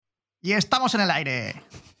Y estamos en el aire.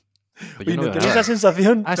 Oye, ¿Y no veo tenéis nada. la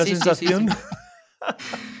sensación, Sí.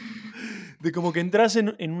 de como que entras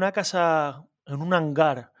en una casa, en un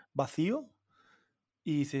hangar vacío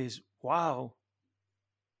y dices, wow.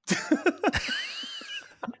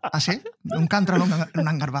 ¿Ah, sí? Nunca he entrado en un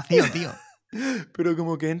hangar vacío, tío. Pero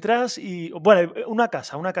como que entras y... Bueno, una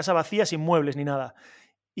casa vacía sin muebles ni nada.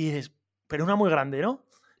 Y dices, pero una muy grande, ¿no?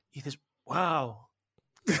 Y dices, wow.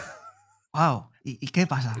 Wow. ¿Y qué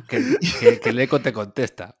pasa? Que el eco te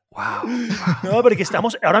contesta. ¡Wow! No, porque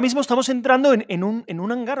ahora mismo estamos entrando en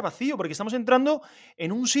un hangar vacío, porque estamos entrando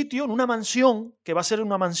en un sitio, en una mansión, que va a ser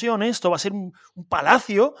una mansión esto, va a ser un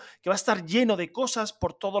palacio, que va a estar lleno de cosas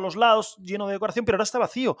por todos los lados, lleno de decoración, pero ahora está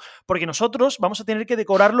vacío, porque nosotros vamos a tener que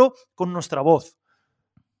decorarlo con nuestra voz.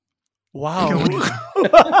 ¡Wow! Qué bonito.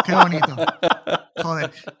 Qué bonito.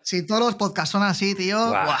 Joder. Si todos los podcasts son así, tío.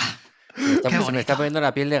 Guau. ¡Guau! Se me está poniendo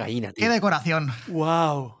la piel de gallina, tío. ¡Qué decoración!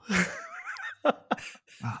 ¡Wow!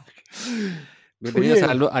 Wow. Bienvenidos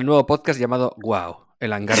Oye. al nuevo podcast llamado Wow,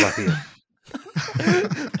 el hangar vacío.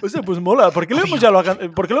 O sea, pues mola. ¿Por qué lo hemos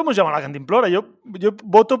llamado la Cantimplora? Yo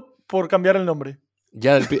voto por cambiar el nombre.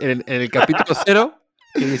 Ya en el capítulo 0,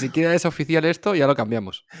 que ni siquiera es oficial esto, ya lo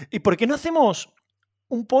cambiamos. ¿Y por qué no hacemos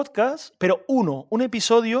un podcast, pero un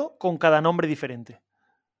episodio con cada nombre diferente?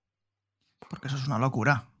 Porque eso es una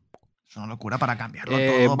locura. Es una locura para cambiarlo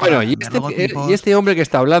todo. Para Bueno, y cambiar logotipos. este hombre que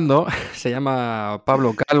está hablando se llama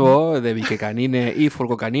Pablo Calvo, de Viquecanine y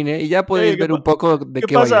Furcocanine, y ya podéis ver un poco de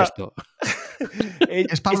qué va pasa? esto.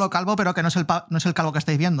 Es Pablo Calvo, pero que no es el calvo que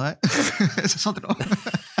estáis viendo, ¿eh? Ese es otro.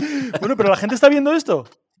 Bueno, pero la gente está viendo esto.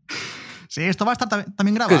 Sí, esto va a estar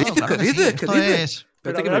también grabado. ¿Qué dices? Claro que ¿Qué sí. dices? Esto ¿Qué dices? es...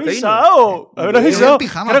 Pero Espérate que haber me peino. avisado. Haber Yo avisado. en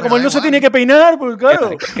pijama, Claro, pero como él da no se igual. tiene que peinar, pues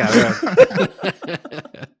claro. Cabrón.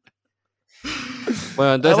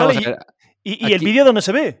 Bueno, entonces Ah, vale, vamos a ver. ¿Y Aquí- el vídeo dónde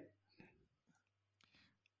se ve?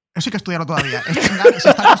 Eso hay que estudiarlo todavía. Este hangar se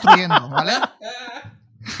está construyendo, ¿vale?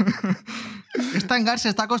 Este hangar se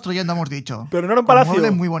está construyendo, hemos dicho. Pero no era un Con palacio.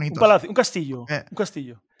 muebles muy Un bonitos. palacio, un castillo. Eh. Un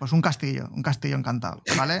castillo. Pues un castillo encantado,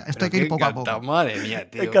 ¿vale? Esto Pero hay que ir qué poco a encantado, poco. Madre mía,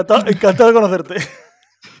 tío. Encantado de conocerte.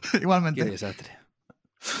 Qué Igualmente. desastre.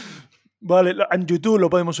 Vale, en YouTube lo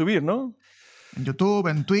podemos subir, ¿no? En YouTube,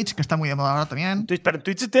 en Twitch, que está muy de moda ahora también. Pero en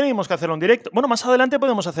Twitch tenemos que hacerlo en directo. Bueno, más adelante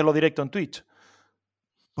podemos hacerlo directo en Twitch.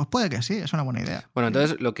 Pues puede que sí, es una buena idea. Bueno,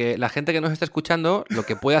 entonces la gente que nos está escuchando, lo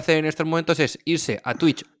que puede hacer en estos momentos es irse a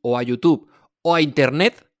Twitch o a YouTube o a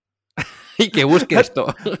Internet y que busque esto.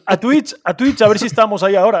 A Twitch, a ver si estamos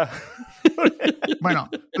ahí ahora. Bueno,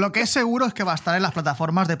 lo que es seguro es que va a estar en las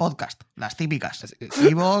plataformas de podcast, las típicas.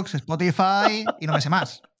 Evox, Spotify y no me sé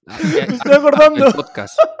más. Me estoy acordando. El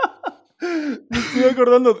podcast. Me estoy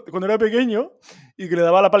acordando cuando era pequeño y que le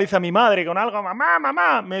daba la paliza a mi madre con algo. Mamá,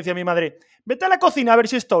 mamá. Me decía mi madre, vete a la cocina a ver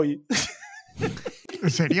si estoy. ¿En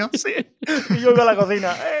serio? Sí. Y yo iba a la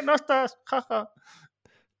cocina. No estás, jaja.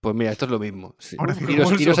 Pues mira, esto es lo mismo. Sí. Pobrecito.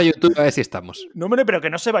 Iros a YouTube a ver si estamos. No, hombre, pero que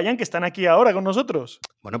no se vayan, que están aquí ahora con nosotros.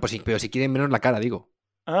 Bueno, pues sí, pero si quieren menos la cara, digo.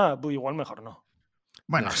 Ah, pues igual mejor no.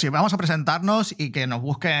 Bueno, No sé. si vamos a presentarnos y que nos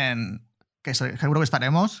busquen, que seguro que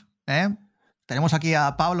estaremos, ¿eh? Tenemos aquí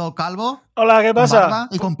a Pablo Calvo, Hola, ¿qué con pasa? barba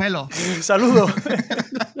y con pelo. Saludo.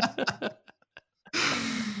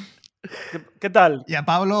 ¿Qué tal? Y a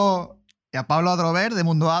Pablo Adrover, de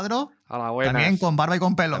Mundo Adro, Hola, buenas. también con barba y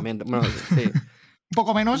con pelo. También, bueno, sí. Un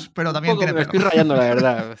poco menos, pero también Un poco tiene me pelo. estoy rayando, la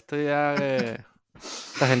verdad. Estoy ya...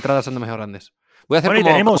 Estas entradas son demasiado grandes. Voy a hacer Bueno,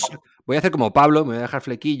 y tenemos... Voy a hacer como Pablo, me voy a dejar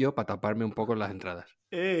flequillo para taparme un poco las entradas.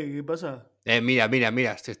 ¿Qué pasa? Mira,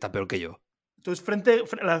 este está peor que yo. Entonces,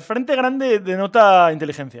 la frente grande denota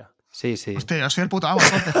inteligencia. Sí, sí. Hostia, yo soy el puto amo,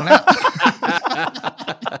 entonces, colega.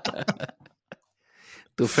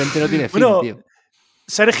 Tu frente no tiene fin, Bueno, tío.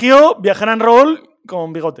 Sergio viajará en rol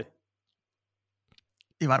con bigote.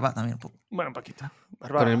 Y barba también un poco. Bueno, un poquito.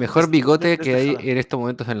 Con el mejor bigote que hay en estos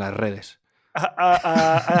momentos en las redes.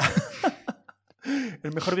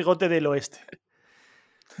 El mejor bigote del oeste.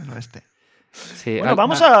 El oeste. Sí, Bueno,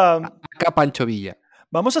 vamos a Acá Pancho Villa.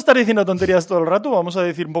 estar diciendo tonterías todo el rato. Vamos a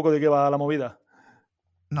decir un poco de qué va la movida.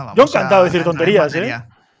 No, vamos Yo encantado a de decir entrar en tonterías, materia.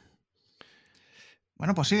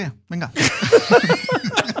 Bueno, pues sigue, venga.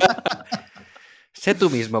 Sé tú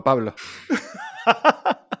mismo, Pablo.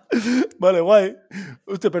 Vale, guay.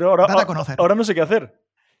 Hostia, pero Date a conocer. ahora no sé qué hacer.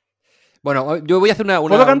 Bueno, yo voy a hacer ¿Puedo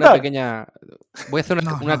una cantar? pequeña... Voy a hacer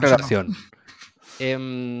No, una eso aclaración.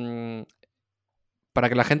 Para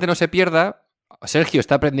que la gente no se pierda, Sergio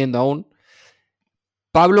está aprendiendo aún.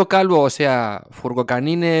 Pablo Calvo, o sea,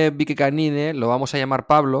 Furcocanine, Viquecanine, lo vamos a llamar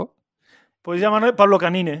Pablo. Puedes llamarme Pablo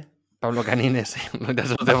Canine. Pablo Canine, sí, solo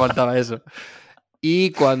te faltaba eso.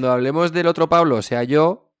 Y cuando hablemos del otro Pablo, o sea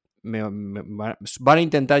yo, van a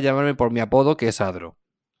intentar llamarme por mi apodo, que es Adro.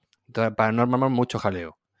 Entonces, para no armar mucho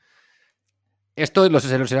jaleo. Esto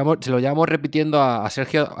se lo llevamos repitiendo a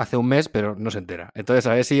Sergio hace un mes, pero no se entera. Entonces,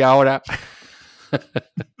 a ver si ahora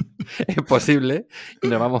es posible y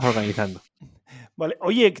nos vamos organizando. Vale.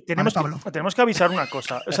 Oye, tenemos que avisar una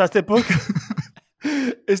cosa. O sea, este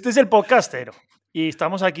es el podcastero. Y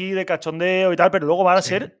estamos aquí de cachondeo y tal, pero luego va a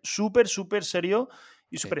ser súper, súper serio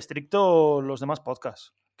y súper estricto los demás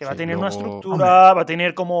podcasts. Que va a tener una estructura, va a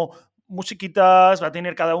tener como musiquitas, va a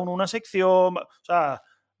tener cada uno una sección. O sea,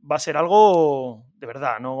 va a ser algo de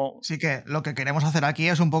verdad, ¿no? Sí, que lo que queremos hacer aquí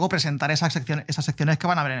es un poco presentar esas secciones que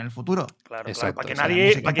van a ver en el futuro. Claro, exacto, para que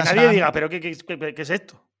nadie diga, ¿pero qué es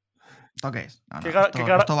esto? ¿Esto qué es?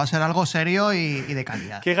 Esto va a ser algo serio y de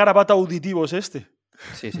calidad. ¿Qué garabato auditivo es este?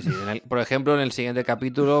 Sí. Por ejemplo, en el siguiente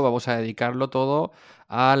capítulo vamos a dedicarlo todo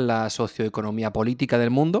a la socioeconomía política del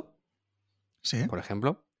mundo. Sí. Por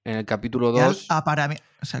ejemplo. En el capítulo 2...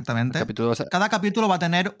 Exactamente. Capítulo 2, cada capítulo va a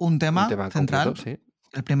tener un tema central. Concreto, sí.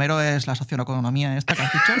 El primero es la socioeconomía esta que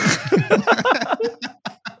has dicho.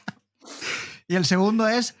 Y el segundo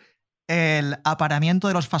es el apareamiento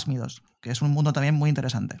de los fásmidos, que es un mundo también muy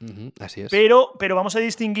interesante. Así es. Pero vamos a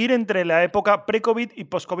distinguir entre la época pre-COVID y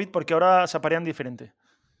post-COVID porque ahora se aparean diferente.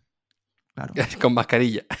 Claro. Con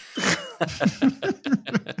mascarilla.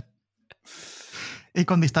 Y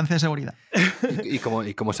con distancia de seguridad. ¿Y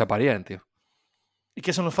cómo se aparean, tío? ¿Y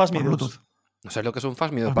qué son los fásmidos? Por Bluetooth. ¿No sabes lo que es un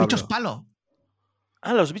fásmido, Los Pablo? bichos palo.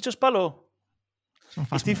 Ah, los bichos palo. Son Steve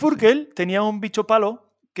fásmidos, Furkel tenía un bicho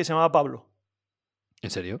palo que se llamaba Pablo. ¿En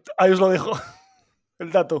serio? Ahí os lo dejo.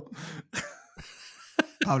 El dato.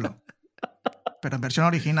 Pablo. ¿Pero en versión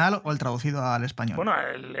original o el traducido al español? Bueno,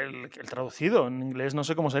 el traducido en inglés no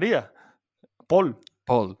sé cómo sería. Paul.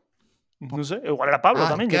 No sé, igual era Pablo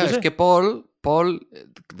también. Claro, yo qué sé. es que Paul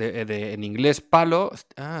en inglés palo...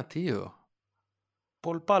 Ah, tío.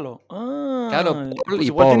 Paul Palo. Ah, Claro, Paul pues y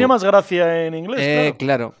igual Paul. tenía más gracia en inglés,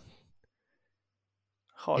 Claro.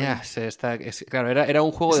 Joder. Claro, era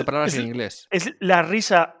un juego de palabras en inglés. Es la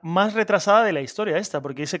risa más retrasada de la historia esta,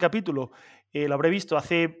 porque ese capítulo lo habré visto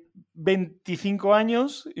hace 25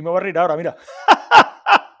 años y me voy a reír ahora, mira.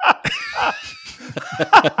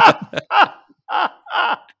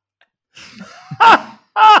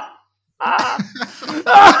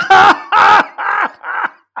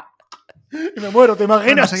 Y me muero, ¿te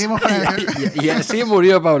imaginas? Bueno, seguimos con Y así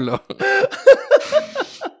murió Pablo.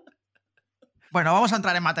 Bueno, vamos a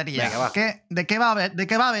entrar en materia. Venga, va. ¿De qué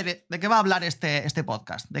va a hablar este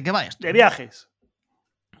podcast? ¿De qué va esto? De viajes.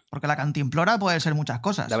 Porque la cantimplora puede ser muchas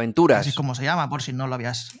cosas. De aventuras. Así es como se llama, por si no lo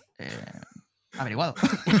habías averiguado.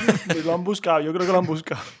 Pues lo han buscado, yo creo que lo han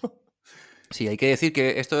buscado. Sí, hay que decir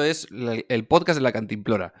que esto es el podcast de la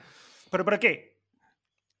Cantimplora. ¿Pero para qué?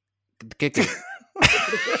 ¿Qué?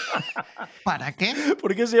 ¿Para qué?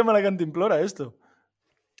 ¿Por qué se llama la Cantimplora esto?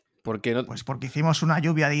 ¿Por qué no? Pues porque hicimos una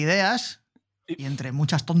lluvia de ideas y entre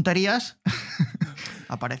muchas tonterías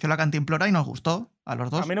apareció la cantimplora y nos gustó a los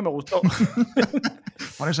dos. A mí no me gustó.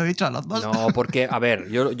 Por eso he dicho a los dos. No, porque, a ver,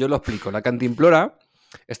 yo lo explico. La Cantimplora,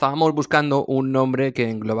 estábamos buscando un nombre que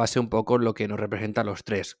englobase un poco lo que nos representa a los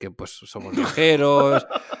tres, que pues somos viajeros,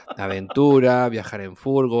 aventura, viajar en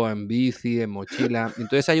furgo, en bici, en mochila.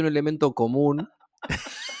 Entonces hay un elemento común.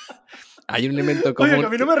 Hay un elemento común. Oye, que a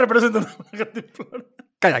mí no me representa la Cantimplora.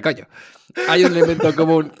 Calla, coño. Hay un elemento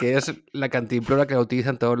común que es la cantimplora que la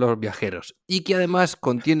utilizan todos los viajeros y que además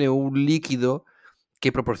contiene un líquido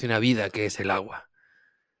que proporciona vida, que es el agua.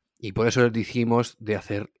 Y por eso les dijimos de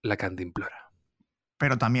hacer la cantimplora.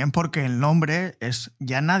 Pero también porque el nombre es...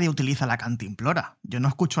 Ya nadie utiliza la cantimplora. Yo no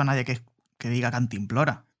escucho a nadie que diga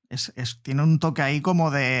cantimplora. Tiene un toque ahí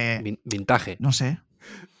como de... Vintage. No sé.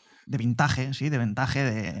 De vintage, sí, de vintage,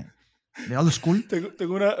 de old school.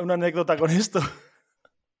 Tengo una anécdota con esto.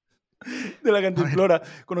 De la Cantimplora.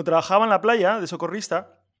 Cuando trabajaba en la playa de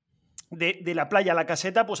socorrista, de la playa a la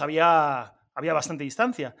caseta, pues había bastante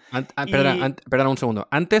distancia. Perdona un segundo.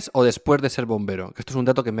 ¿Antes o después de ser bombero? Que esto es un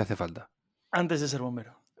dato que me hace falta. Antes de ser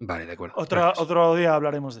bombero. Vale, de acuerdo. Otro día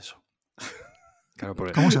hablaremos de eso. Claro,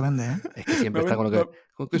 porque ¿Cómo se vende, eh? es que siempre está con lo que...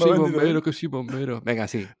 Con que soy bombero, que soy bombero. Venga,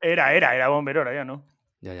 sí. Era bombero, ahora ya no.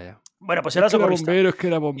 Ya. Bueno, pues era socorrista. Es que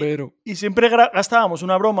era bombero. Y siempre gastábamos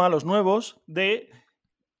una broma a los nuevos de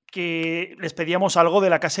que les pedíamos algo de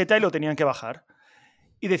la caseta y lo tenían que bajar.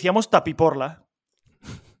 Y decíamos tapiporla.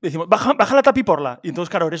 Decimos, baja la tapiporla. Y entonces,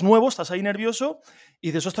 claro, eres nuevo, estás ahí nervioso y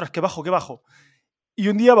dices, ostras, ¿qué bajo? Y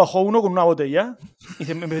un día bajó uno con una botella y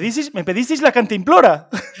dice, ¿me pedisteis la cantimplora?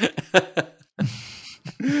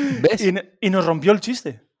 ¿Ves? Y nos rompió el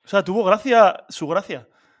chiste. O sea, tuvo su gracia.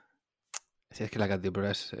 Sí, es que la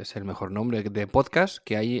Cantimplora es el mejor nombre de podcast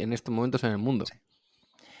que hay en estos momentos en el mundo. Sí.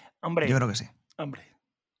 Hombre, Yo creo que sí. hombre.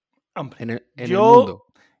 En el Yo mundo.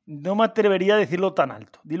 no me atrevería a decirlo tan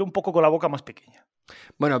alto. Dilo un poco con la boca más pequeña.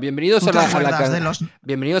 Bueno, bienvenidos ¿Tú a te acuerdas la de los-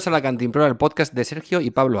 bienvenidos a la Cantimplora, el podcast de Sergio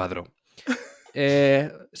y Pablo Adro.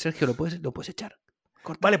 Sergio, ¿lo puedes echar?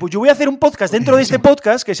 Corta. Vale, pues yo voy a hacer un podcast dentro de este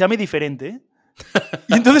podcast que se llame diferente. ¿Eh?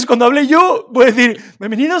 Y entonces cuando hable yo voy a decir,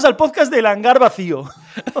 bienvenidos al podcast del hangar vacío.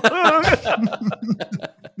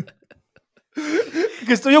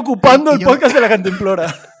 Que estoy ocupando Y el yo- podcast de la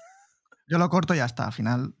Cantimplora. Yo lo corto y ya está. Al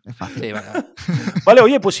final es fácil. Sí, vale. Vale,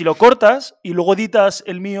 oye, pues si lo cortas y luego editas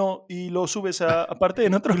el mío y lo subes aparte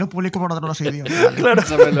en otro. Y lo publico por otros idiomas. Vale. Claro.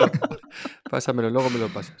 Pásamelo, luego me lo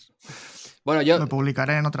pasas. Bueno, yo Lo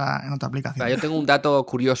publicaré en otra aplicación. yo tengo un dato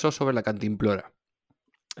curioso sobre la Cantimplora.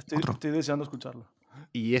 Estoy deseando escucharlo.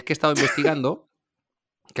 Y es que he estado investigando,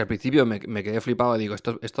 que al principio me quedé flipado y digo,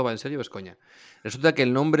 ¿esto va en serio o es coña? Resulta que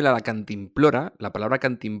el nombre de la Cantimplora, la palabra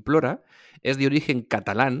Cantimplora, es de origen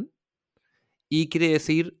catalán y quiere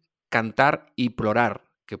decir cantar y plorar,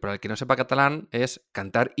 que para el que no sepa catalán es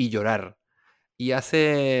cantar y llorar. Y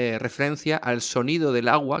hace referencia al sonido del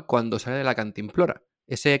agua cuando sale de la cantimplora.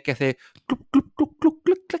 Ese que hace cluc, cluc, cluc, cluc,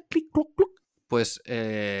 cluc, cluc, cluc, cluc, cluc. Pues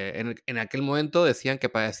en aquel momento decían que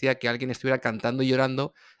parecía que alguien estuviera cantando y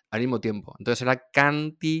llorando al mismo tiempo. Entonces era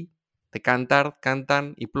canti, de cantar,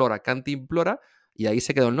 cantan y plora, cantimplora, y ahí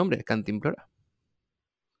se quedó el nombre, Cantimplora.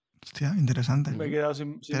 Hostia, interesante. Me he quedado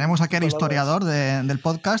sin Tenemos aquí al palabras. historiador del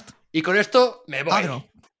podcast. Y con esto me voy. Adro.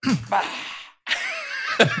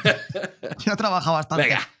 Ya ha trabajado bastante.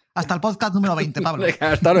 Venga. Hasta el podcast número 20, Pablo.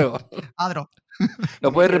 Venga, hasta luego. Adro.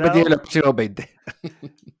 Lo puedes Me he repetir en quedado- los próximos 20.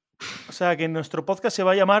 O sea, que nuestro podcast se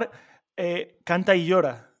va a llamar Canta y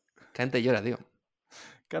llora. Canta y llora, tío.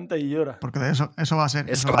 Canta y llora. Porque de eso va a ser.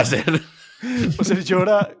 Eso va a ser. O sea,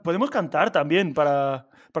 llora. Podemos cantar también para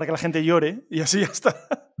que la gente llore y así ya está.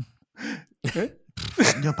 ¿Eh?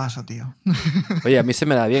 Yo paso, tío. Oye, a mí se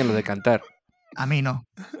me da bien lo de cantar. A mí no.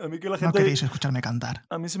 A mí que la No gente, queréis escucharme cantar.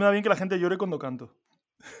 a mí se me da bien que la gente llore cuando canto.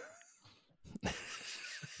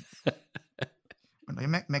 Bueno, yo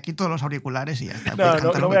me quito los auriculares y ya está. No, Podéis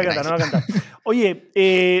no, cantar no lo voy a que cantar, no queráis. voy a cantar.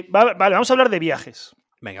 Oye, vale, vamos a hablar de viajes.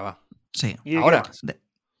 Venga, va. Sí. ¿Y de qué Ahora. más?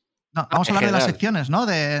 No, vamos a en hablar de las general. secciones, ¿no?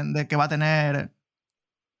 De que va a tener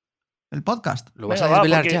el podcast. ¿Lo vas Venga, a va,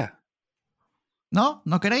 desvelar porque- ya? ¿No?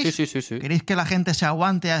 ¿No queréis? Sí. ¿Queréis que la gente se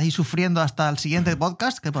aguante ahí sufriendo hasta el siguiente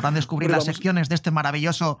podcast? Que podrán descubrir Hombre, las vamos- secciones de este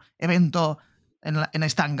maravilloso evento en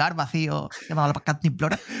este hangar vacío llamado la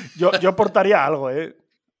Cantimplora. Yo aportaría algo, ¿eh?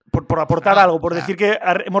 Por aportar algo, por decir que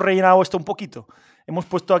hemos rellenado esto un poquito. Hemos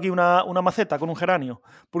puesto aquí una maceta con un geranio.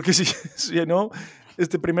 Porque si no,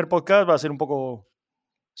 este primer podcast va a ser un poco...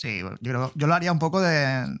 Sí, yo lo haría un poco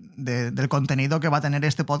del contenido que va a tener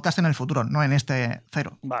este podcast en el futuro, no en este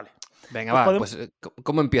cero. Vale. Venga, Pues va. podemos- Pues,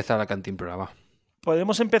 ¿cómo empieza la Cantimplora? Va.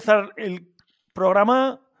 Podemos empezar el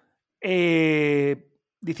programa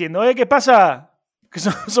diciendo, ¿qué pasa? Que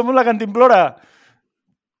somos la Cantimplora.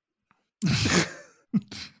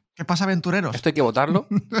 ¿Qué pasa, aventureros? ¿Esto hay que votarlo?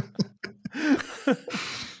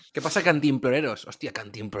 ¿Qué pasa, cantimploreros? Hostia,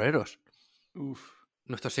 cantimploreros. Uf.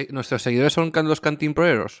 ¿Nuestros seguidores son los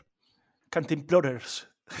cantimploreros? Cantimplorers.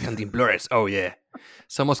 Cantimplores, oh yeah.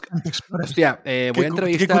 Somos... Express. Hostia, voy a Qué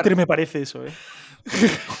entrevistar... cutre me parece eso, ¿eh?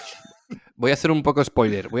 Voy a hacer un poco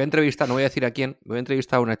spoiler. Voy a entrevistar, no voy a decir a quién, voy a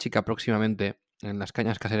entrevistar a una chica próximamente en las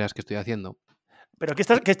cañas caseras que estoy haciendo. Pero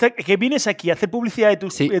que vienes aquí a hacer publicidad de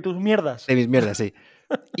tus, Sí. de tus mierdas. De mis mierdas, sí.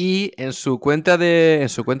 Y en su cuenta de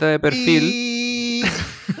perfil... Y-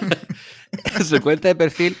 En su cuenta de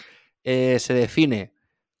perfil se define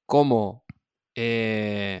como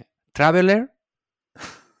traveler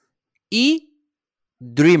y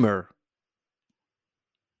dreamer.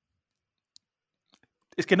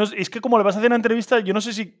 Es que como le vas a hacer una entrevista, yo no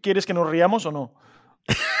sé si quieres que nos riamos o no.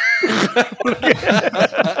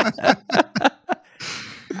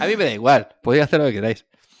 A mí me da igual, podéis hacer lo que queráis.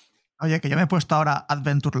 Oye, que yo me he puesto ahora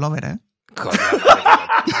Adventure Lover, ¿eh? Coño,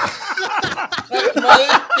 madre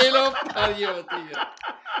que lo parió, tío.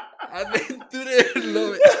 Adventure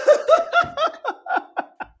Lover.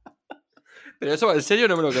 Pero eso, ¿en serio?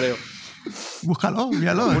 No me lo creo. Búscalo,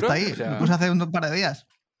 míralo, ¿Seguro? está ahí. O sea- Lo puse hace un par de días.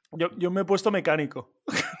 Yo me he puesto mecánico.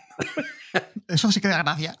 Eso sí que da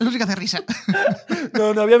gracia, eso sí que hace risa.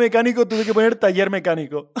 No había mecánico, tuve que poner taller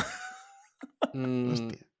mecánico.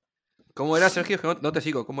 Hostia. ¿Cómo era, Sergio? Que no te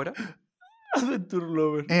sigo. ¿Cómo era? Adventure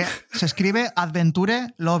Lover. Se escribe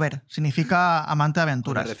Adventure Lover, significa amante de Me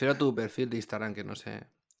aventuras. refiero a tu perfil de Instagram, que no sé.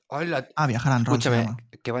 Ay, Viajar en rol se Escúchame, llama.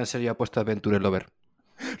 que va en serio ha puesto Adventure Lover.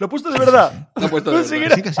 ¿Lo he puesto de verdad? Lo ha puesto No de sé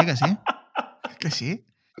verdad. qué Que sí, que sí. Que sí.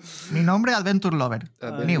 Mi nombre, Adventure Lover.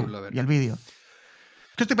 Adventure New. Lover. Y el vídeo.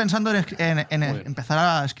 Es que estoy pensando en empezar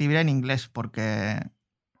a escribir en inglés porque...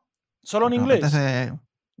 ¿Solo en porque me inglés? apetece-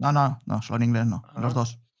 No, solo en inglés no. Ah. Los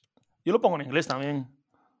dos. Yo lo pongo en inglés también.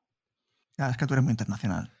 Ya, es que tú eres muy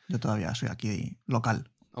internacional. Yo todavía soy aquí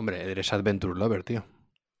local. Hombre, eres Adventure Lover, tío.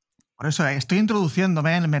 Por eso estoy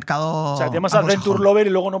introduciéndome en el mercado. O sea, te llamas anglosajón. Adventure Lover y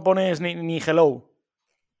luego no pones ni hello.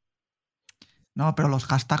 No, pero los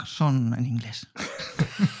hashtags son en inglés.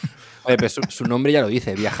 Oye, pero su nombre ya lo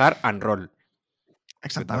dice, viajar and roll.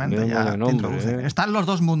 Exactamente, también ya vaya te nombre, introduce. Están los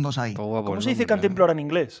dos mundos ahí. Todo guapo ¿Cómo el se dice nombre, Cantimplora en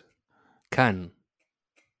inglés? Can.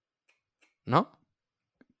 ¿No?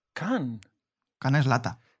 Can. Can es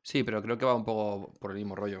lata. Sí, pero creo que va un poco por el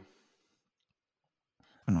mismo rollo.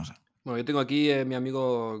 Pues no sé. Bueno, yo tengo aquí mi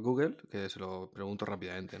amigo Google, que se lo pregunto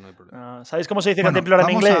rápidamente, no hay problema. ¿Sabéis cómo se dice Bueno, Cantimplora en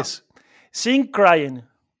vamos inglés? Sing crying.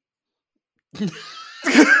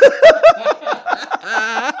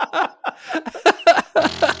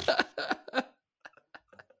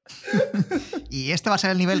 Y este va a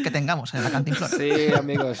ser el nivel que tengamos en la Cantimplora. Sí,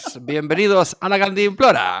 amigos, bienvenidos a la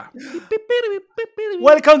Cantimplora.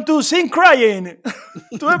 Welcome to Sing crying.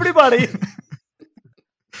 To everybody.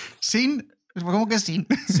 Sin. ¿Cómo que sin?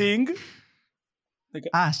 Sing.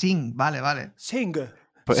 Ah, sin. Vale. Sing.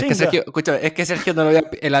 Pues es Sing. que Sergio, escucha, es que Sergio no lo había,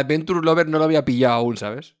 el Adventure Lover no lo había pillado aún,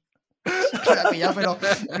 ¿sabes? Lo había pillado,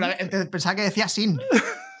 pero pensaba que decía sin.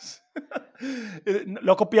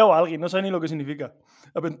 Lo ha copiado a alguien, no sabe ni lo que significa.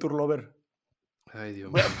 Adventure Lover. Ay,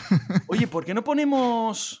 Dios mío. Oye, ¿por qué no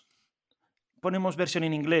ponemos versión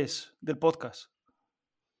en inglés del podcast?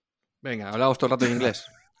 Venga, hablamos todo el rato en inglés.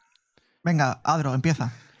 Venga, Adro,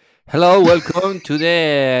 empieza. Hello, welcome to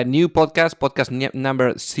the new podcast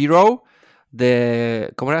number 0.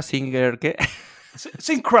 ¿Cómo era? Singer, ¿qué?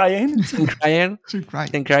 Sing crying. Sing Crying. Sin cry.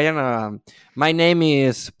 Sing Crying. My name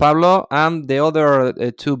is Pablo, and the other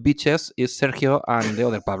two bitches is Sergio and the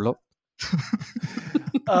other Pablo.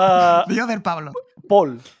 Yo del Pablo.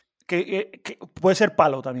 Paul. Que puede ser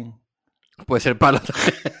Palo también. Puede ser Pablo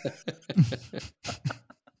también.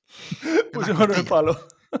 Pues yo no es Palo.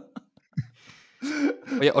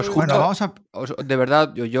 Oye, os juro, Bueno, vamos a. de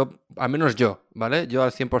verdad, yo, al menos yo, ¿vale? Yo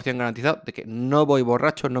al 100% garantizado de que no voy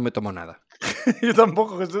borracho, no me tomo nada. Yo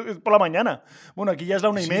tampoco, que es por la mañana. Bueno, aquí ya es la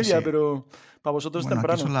 1:30, Sí. pero para vosotros es Bueno, aquí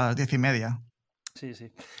temprano. son las 10:30. Sí.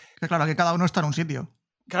 Que claro, aquí cada uno está en un sitio.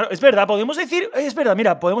 Claro, es verdad, podemos decir, es verdad,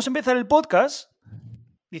 mira, podemos empezar el podcast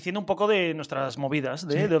diciendo un poco de nuestras movidas,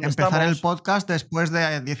 de dónde Empezar estamos. el podcast después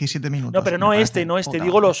de 17 minutos. No, pero no me este, parece poca.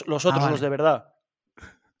 digo los otros, vale. los de verdad.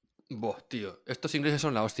 Buah, tío, estos ingleses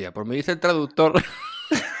son la hostia. Pues me dice el traductor.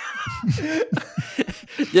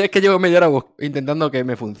 Ya es que llevo media hora intentando que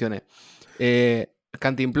me funcione.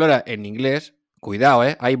 Cantimplora en inglés, cuidado,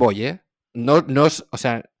 ahí voy, No, o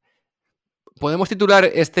sea, podemos titular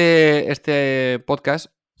este podcast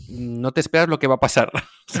No te esperas lo que va a pasar,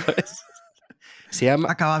 ¿sabes? Se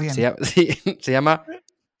llama, Acaba bien. se llama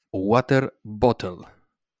Water Bottle.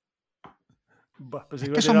 Bah, pues Es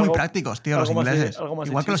iba a que decir son muy algo- prácticos, tío, los algo más de- ingleses. algo más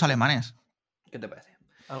de Igual que los chiste. alemanes. ¿Qué te parece?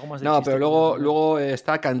 Algo más de No, chiste pero que luego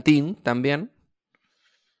está Cantín también.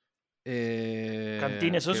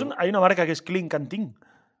 Cantín, eso que- hay una marca que es Clean Cantín.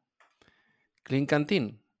 Clean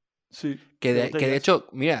Cantín. Sí. Que de botellas. hecho,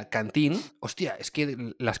 mira, Cantín, hostia, es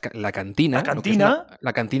que la cantina. ¿La lo que es cantina?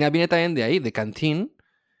 la cantina viene también de ahí, de Cantín.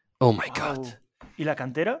 Oh my Guau. god. ¿Y la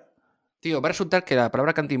cantera? Tío, va a resultar que la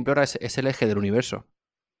palabra Cantimplora es el eje del universo.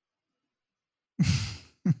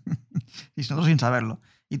 Y nosotros sin saberlo.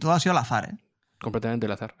 Y todo ha sido al azar, ¿eh? Completamente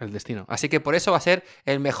el azar, el destino. Así que por eso va a ser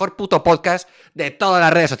el mejor puto podcast de todas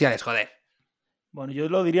las redes sociales, joder. Bueno, yo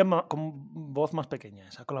lo diría con voz más pequeña,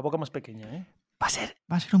 o sea, con la boca más pequeña, ¿eh? Va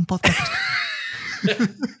a ser un podcast.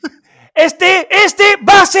 Este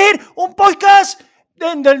va a ser un podcast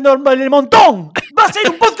del montón. Va a ser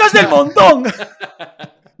un podcast del montón.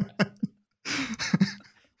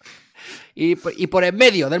 y por en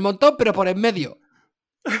medio, del montón, pero por en medio.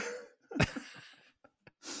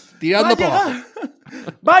 Tirando por abajo.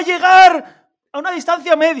 Va a llegar a una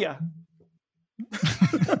distancia media.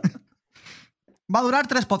 Va a durar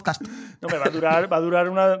 3 podcasts. No, me va a durar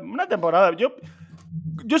una temporada.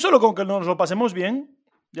 Yo solo con que nos lo pasemos bien,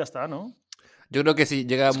 ya está, ¿no? Yo creo que si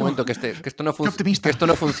llega un momento que esto no optimista. que esto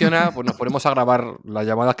no funciona, pues nos ponemos a grabar las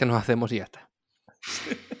llamadas que nos hacemos y ya está.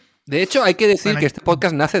 De hecho, hay que decir que este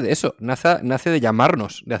podcast nace de eso, nace de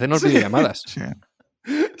llamarnos, de hacernos videollamadas. Sí.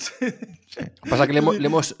 Lo que pasa es que le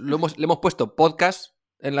hemos puesto podcast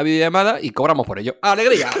en la videollamada y cobramos por ello.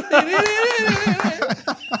 ¡Alegría!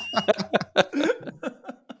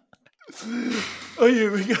 Oye, Oye,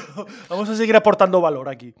 venga, vamos a seguir aportando valor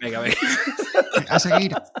aquí. Venga, venga. A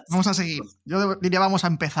seguir, vamos a seguir. Yo diría vamos a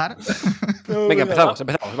empezar. Venga, empezamos,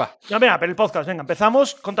 va. No, venga, pero el podcast, venga,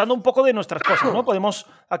 empezamos contando un poco de nuestras cosas, ¿no? Podemos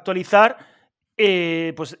actualizar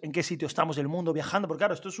pues en qué sitio estamos del mundo viajando, porque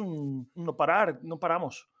claro, esto es un no parar, no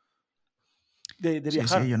paramos de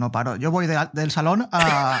viajar. Sí, yo no paro. Yo voy del salón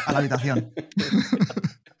a la habitación.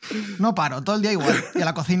 No paro, todo el día igual. Y a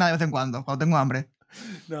la cocina de vez en cuando tengo hambre.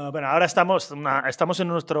 No, bueno, ahora estamos en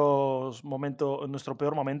nuestro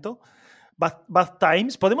peor momento. Bad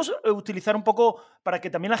times. Podemos utilizar un poco para que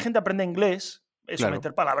también la gente aprenda inglés, eso, Claro.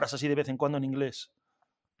 meter palabras así de vez en cuando en inglés.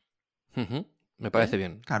 Me parece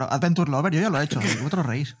bien. Claro, Adventure Lover, yo ya lo he hecho. Vosotros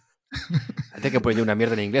reís. Hay que poner yo una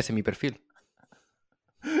mierda en inglés en mi perfil.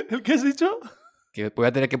 ¿El qué has dicho? Que voy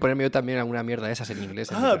a tener que ponerme yo también alguna mierda de esas en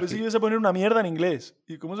inglés. En mi Pensé perfil. que ibas a poner una mierda en inglés.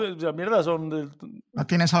 ¿Y cómo se las mierdas son? ¿No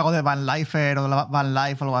tienes algo de Van Lifer o Van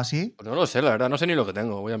Life o algo así? Pues no lo sé, la verdad. No sé ni lo que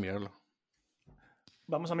tengo. Voy a mirarlo.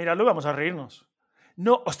 Vamos a mirarlo y vamos a reírnos.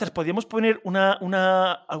 No, ostras, podríamos poner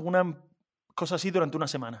alguna cosa así durante una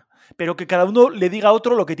semana. Pero que cada uno le diga a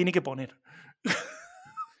otro lo que tiene que poner.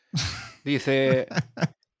 Dice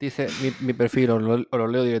mi perfil, os lo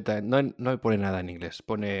leo directamente. No me pone nada en inglés.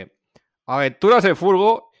 Pone aventuras en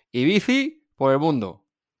furgo y bici por el mundo.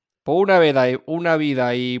 Por una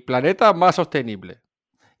vida y planeta más sostenible.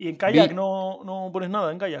 Y en kayak no pones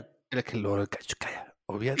nada, en kayak. Es que calla.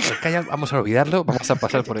 El kayak, vamos a olvidarlo, vamos a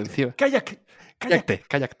pasar por encima. Kayak. Cállate.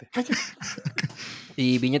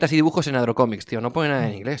 Y viñetas y dibujos en Adrocomics, tío. No pone nada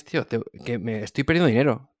en inglés, tío. Que me estoy perdiendo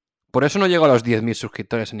dinero. Por eso no llego a los 10.000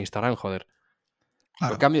 suscriptores en Instagram, joder.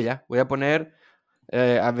 Claro. Lo cambio ya. Voy a poner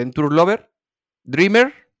Adventure Lover,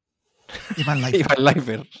 Dreamer Y Van y Life. Van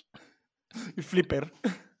Lifer. Y flipper.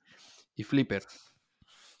 Y Flipper.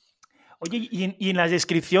 Oye, ¿y en la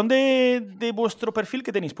descripción de vuestro perfil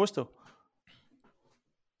qué tenéis puesto?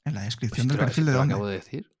 En la descripción Pues del perfil de lo dónde. acabo de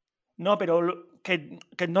decir. No, pero que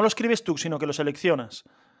no lo escribes tú, sino que lo seleccionas.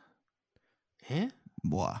 ¿Eh?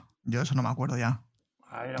 Buah, yo eso no me acuerdo ya.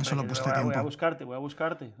 A ver, Eso lo puse voy a tiempo.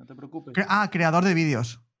 buscarte, no te preocupes. Creador de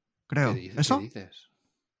vídeos, creo. ¿Qué dices? ¿Eso? ¿Qué dices?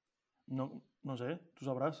 No sé, tú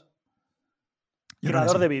sabrás. Yo creo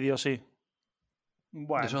Creador que de sí. vídeos, sí.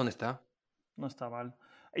 Bueno, ¿Eso dónde está? no está mal.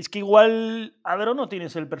 Es que igual, Adro, no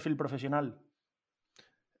tienes el perfil profesional.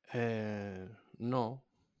 No.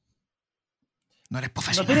 No eres No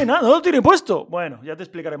profesional. tiene nada, no lo tiene puesto. Bueno, ya te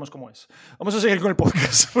explicaremos cómo es. Vamos a seguir con el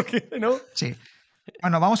podcast, porque no. Sí.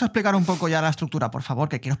 Bueno, vamos a explicar un poco ya la estructura, por favor,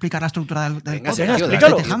 que quiero explicar la estructura del Venga, podcast. Venga, Sergio,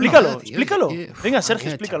 explícalo, Estoy dejando. explícalo. tío. Venga, Sergio,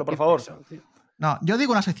 Joder, explícalo, por chaval, favor. qué pesado, tío. No, yo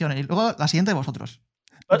digo una sección y luego la siguiente vosotros.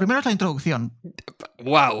 Lo primero es la introducción.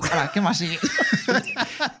 ¡Guau! Ahora, ¿qué más sigue?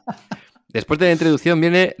 Después de la introducción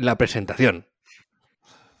viene la presentación.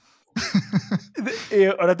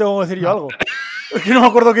 Ahora tengo que decir yo algo. Es que no me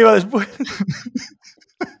acuerdo qué iba después.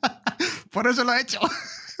 Por eso lo he hecho.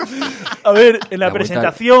 A ver, en la La vuelta-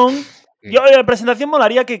 presentación. Yo en la presentación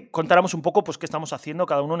molaría que contáramos un poco pues, qué estamos haciendo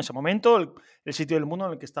cada uno en ese momento, el sitio del mundo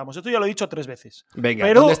en el que estamos. Esto ya lo he dicho 3 veces. Venga,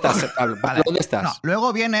 Pero- ¿dónde estás, Pablo? Vale. ¿Dónde estás? No,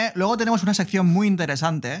 luego tenemos una sección muy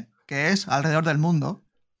interesante, que es Alrededor del Mundo,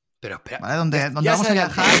 Pero espera. ¿vale? Donde Ya vamos se a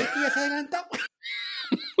adelantó. viajar. Ya se ha adelantado.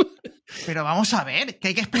 Pero vamos a ver, que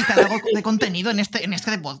hay que explicar algo de contenido en este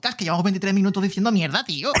de podcast, que llevamos 23 minutos diciendo mierda,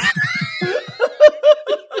 tío.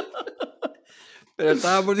 Pero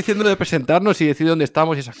estábamos diciendo de presentarnos y decir dónde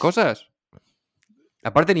estamos y esas cosas.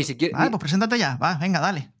 Aparte, ni siquiera. Vale, pues preséntate ya. Va, venga,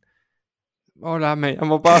 dale. Hola, me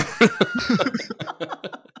llamo Pablo.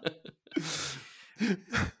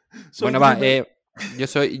 Bueno, va. Yo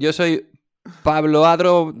soy Pablo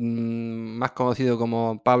Adro, más conocido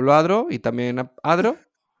como Pablo Adro y también Adro.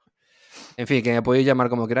 En fin, que me podéis llamar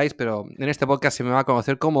como queráis, pero en este podcast se me va a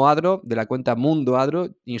conocer como Adro, de la cuenta Mundo Adro,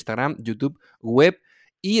 Instagram, YouTube, web.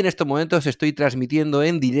 Y en estos momentos estoy transmitiendo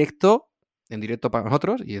en directo para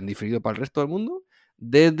nosotros y en diferido para el resto del mundo,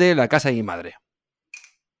 desde la casa de mi madre,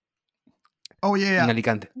 Oh, yeah. en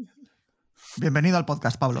Alicante. Bienvenido al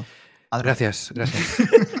podcast, Pablo. Adro. Gracias.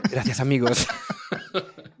 Gracias, amigos.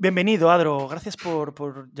 Bienvenido, Adro. Gracias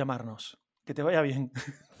por llamarnos. Que te vaya bien.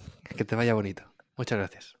 Que te vaya bonito. Muchas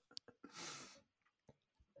gracias.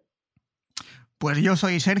 Pues yo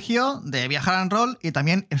soy Sergio, de Viajar and Roll, y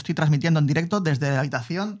también estoy transmitiendo en directo desde la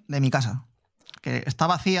habitación de mi casa, que está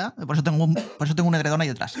vacía, por eso tengo un edredón ahí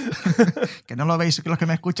detrás. Que no lo veis los que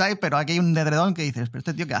me escucháis, pero aquí hay un edredón que dices, ¿pero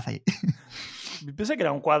este tío qué hace ahí? Pensé que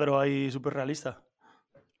era un cuadro ahí súper realista.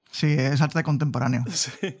 Sí, es arte contemporáneo. Sí.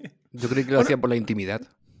 Yo creí que lo hacía por la intimidad.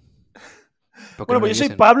 Porque Bueno, no me pues yo soy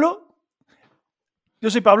viesen. Pablo. Yo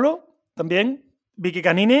soy Pablo, también. Vicky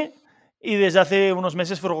Canine. Y desde hace unos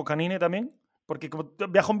meses Furgo Canine también. Porque como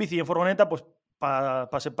viajo en bici y en furgoneta, pues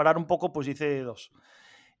para separar un poco, pues hice 2.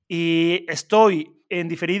 Y estoy en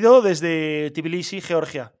diferido desde Tbilisi,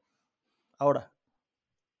 Georgia. Ahora.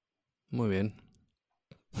 Muy bien.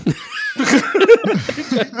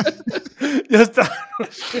 Ya está.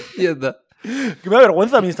 Ya está. Que me da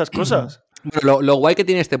vergüenza a mí estas cosas. Bueno, lo guay que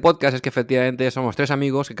tiene este podcast es que efectivamente somos 3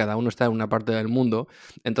 amigos que cada uno está en una parte del mundo.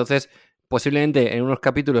 Entonces, posiblemente en unos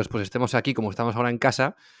capítulos pues estemos aquí como estamos ahora en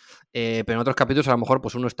casa, pero en otros capítulos a lo mejor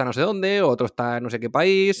pues uno está no sé dónde, otro está en no sé qué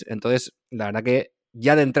país. Entonces, la verdad que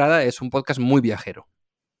ya de entrada es un podcast muy viajero.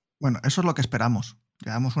 Bueno, eso es lo que esperamos.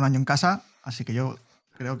 Llevamos un año en casa, así que yo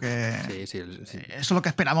creo que Sí. eso es lo que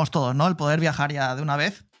esperamos todos, ¿no? El poder viajar ya de una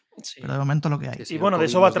vez, Sí. pero de momento lo que hay. Sí, Y bueno, de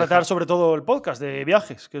eso va a tratar sobre todo el podcast, de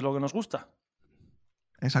viajes, que es lo que nos gusta.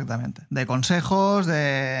 Exactamente. De consejos,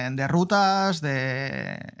 de rutas,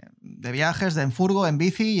 de viajes, de en furgo, en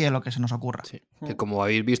bici y en lo que se nos ocurra. Sí. Que como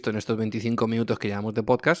habéis visto en estos 25 minutos que llevamos de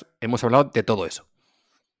podcast, hemos hablado de todo eso.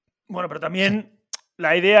 Bueno, pero también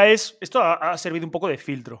la idea es, esto ha servido un poco de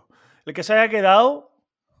filtro. El que se haya quedado,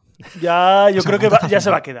 ya yo creo que ya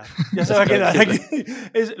se va a quedar. Ya se va a quedar aquí.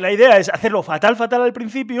 La idea es hacerlo fatal al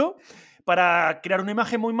principio para crear una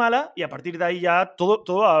imagen muy mala y a partir de ahí ya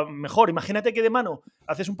todo va mejor. Imagínate que de mano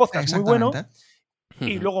haces un podcast muy bueno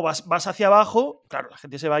y luego vas hacia abajo. Claro, la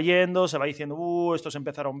gente se va yendo, se va diciendo, estos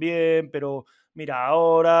empezaron bien, pero mira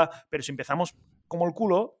ahora. Pero si empezamos como el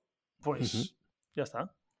culo, pues ya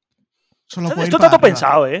está. Esto está todo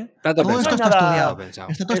pensado, ¿eh? Todo esto está estudiado.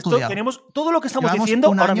 Está todo estudiado. Tenemos todo lo que estamos Llevamos diciendo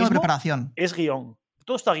un ahora año mismo de preparación. es guión.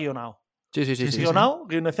 Todo está guionado. Sí. Guionado,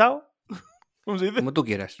 guionizado. ¿Cómo se dice? Como tú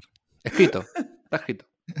quieras. Escrito. Está escrito.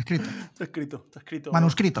 Está escrito.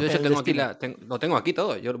 Manuscrito. Yo de hecho tengo aquí lo tengo aquí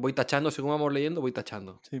todo. Yo voy tachando, según vamos leyendo, voy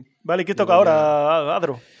tachando. Sí. Vale, ¿qué toca ahora,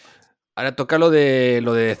 Adro? Ahora toca lo de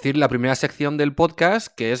decir la primera sección del podcast,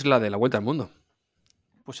 que es la de la vuelta al mundo.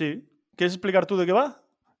 Pues sí. ¿Quieres explicar tú de qué va?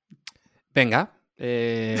 Venga.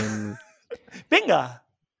 ¡Venga!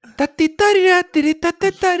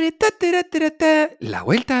 La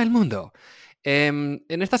vuelta al mundo. En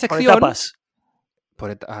esta sección...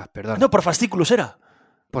 Por etapas. Perdón. No, por fascículos era.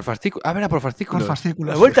 Por fascículos. A ver, por fascículos. Por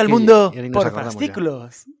fascículos. La vuelta al mundo ya ni nos por acordamos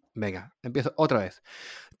fascículos. ya. Venga, empiezo otra vez.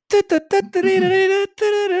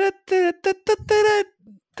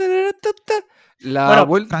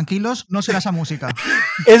 Bueno, tranquilos, no será esa música.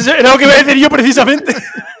 Eso era lo que iba a decir yo precisamente.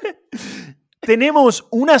 Tenemos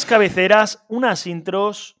unas cabeceras, unas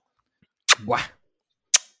intros. Buah.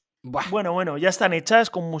 Bueno, ya están hechas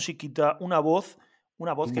con musiquita, una voz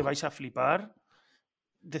que vais a flipar.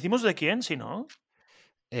 ¿Decimos de quién, si no?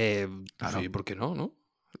 Claro. Sí, ¿por qué no? ¿No?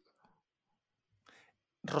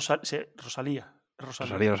 Rosalía. Rosalía.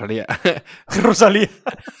 Rosalía.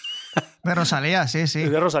 De Rosalía, sí.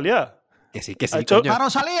 ¿De Rosalía? Que sí, ¡A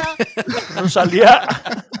Rosalía! Rosalía.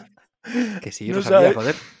 Que sí, Rosalía,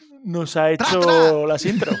 joder. Nos ha hecho las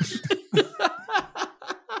intros.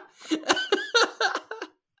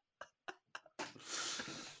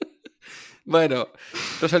 Bueno,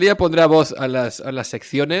 Rosalía pondrá voz a las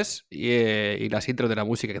secciones y las intros de la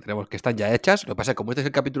música que tenemos que están ya hechas. Lo que pasa es que como este es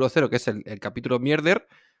el capítulo 0, que es el capítulo mierder,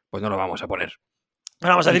 pues no lo vamos a poner. No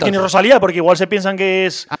vamos a decir quién es Rosalía, porque igual se piensan que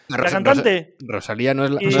es la cantante. Rosalía no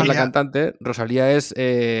es la cantante, Rosalía es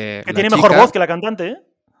que tiene mejor voz que la cantante, ¿eh?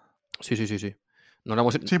 Sí. No la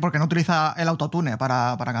hemos... Sí, porque no utiliza el autotune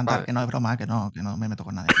para cantar, vale. Que no es broma, que no me meto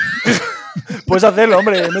con nadie. Puedes hacerlo,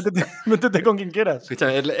 hombre, métete con quien quieras.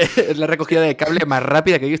 Escucha, es la recogida de cable más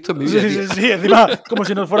rápida que he visto en mi vida. Sí, encima, como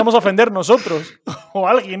si nos fuéramos a ofender nosotros o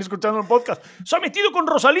alguien escuchando el podcast. ¡Se ha metido con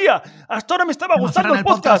Rosalía! Hasta ahora me estaba gustando el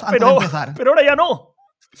podcast, pero ahora ya no.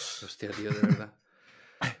 Hostia, tío, de verdad.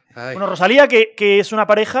 Ay. Bueno, Rosalía, que es una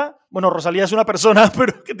pareja. Bueno, Rosalía es una persona,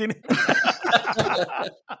 pero que tiene...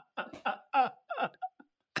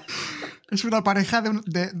 Es una pareja de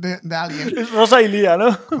alguien. Es Rosa y Lía,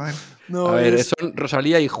 ¿no? A ver, son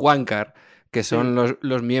Rosalía y Juancar, que son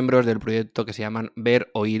los miembros del proyecto que se llaman Ver,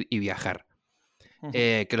 Oír y Viajar.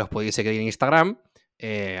 Que los podéis seguir en Instagram.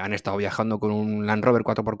 Han estado viajando con un Land Rover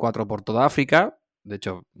 4x4 por toda África. De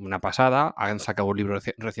hecho, una pasada. Han sacado un libro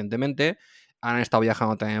recientemente. Han estado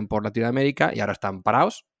viajando también por Latinoamérica y ahora están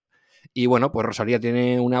parados. Y bueno, pues Rosalía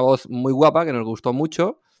tiene una voz muy guapa que nos gustó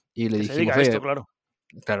mucho. Y le dijimos,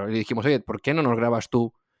 Claro, le dijimos, oye, ¿por qué no nos grabas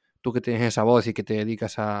tú que tienes esa voz y que te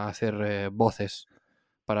dedicas a hacer voces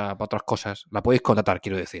para otras cosas? La podéis contratar,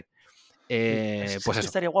 quiero decir. Pues eso.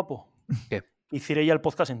 Estaría guapo. ¿Qué? Hiciera ya el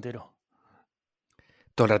podcast entero.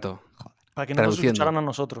 Todo el rato. Para que no nos escucharan a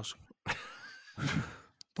nosotros.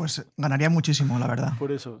 Pues ganaría muchísimo, la verdad.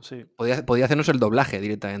 Por eso, sí. Podía hacernos el doblaje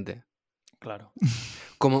directamente. Claro.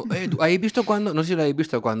 Como, ¿habéis visto cuando? No sé si lo habéis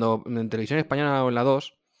visto, cuando en televisión española o en la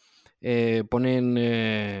 2 ponen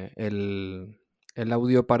el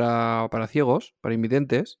audio para ciegos, para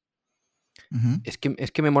invidentes. Ujú. Es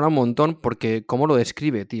que me mola un montón porque cómo lo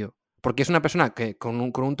describe, tío. Porque es una persona que con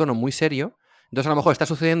un tono muy serio. Entonces a lo mejor está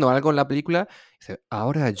sucediendo algo en la película. Dice,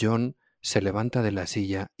 ahora John se levanta de la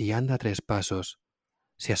silla y anda 3 pasos.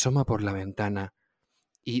 Se asoma por la ventana.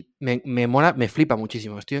 Y me mola, me flipa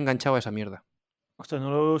muchísimo. Estoy enganchado a esa mierda. Hostia, no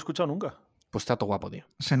lo he escuchado nunca. Pues está todo guapo, tío.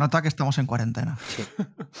 Se nota que estamos en cuarentena. Sí.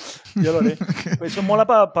 Ya lo haré. Eso mola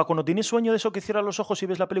para cuando tienes sueño de eso que cierras los ojos y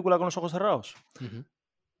ves la película con los ojos cerrados. Ujú.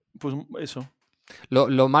 Pues eso.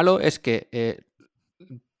 Lo malo es que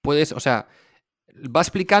puedes, o sea, va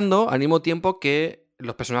explicando al mismo tiempo que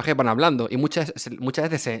los personajes van hablando y muchas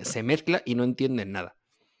veces se mezcla y no entienden nada.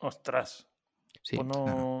 Ostras. Sí. Pues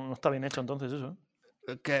no está bien hecho entonces eso.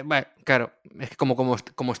 Bueno, claro, es que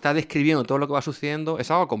como está describiendo todo lo que va sucediendo,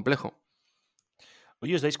 es algo complejo.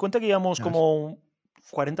 Oye, ¿os dais cuenta que llevamos Ya ves. como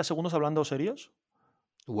 40 segundos hablando serios?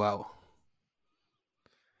 Wow.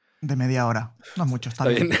 De media hora. No mucho, está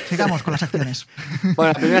Está bien. bien. Sigamos con las secciones.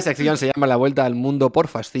 Bueno, la primera sección se llama La Vuelta al Mundo por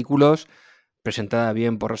Fascículos, presentada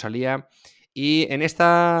bien por Rosalía. Y en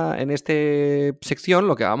esta sección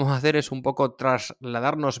lo que vamos a hacer es un poco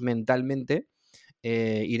trasladarnos mentalmente.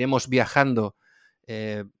 Iremos viajando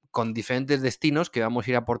con diferentes destinos que vamos a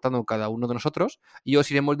ir aportando cada uno de nosotros y os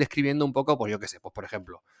iremos describiendo un poco, pues yo qué sé, pues por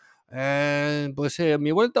ejemplo,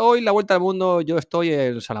 mi vuelta hoy, la vuelta al mundo, yo estoy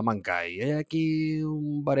en Salamanca y hay aquí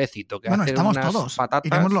un barecito que Bueno, hace estamos unas todos. patatas.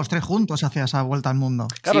 Iremos los 3 juntos hacia esa vuelta al mundo.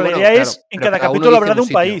 Claro, Sí, la bueno, idea claro, es en pero cada cada uno capítulo dice hablar de un un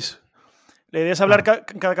sitio. país. La idea es hablar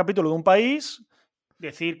en cada capítulo de un país,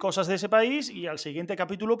 decir cosas de ese país y al siguiente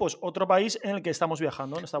capítulo, pues otro país en el que estamos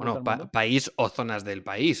viajando en esta vuelta Bueno, al mundo. país o zonas del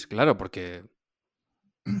país, claro, porque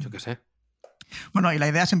yo qué sé. Bueno, y la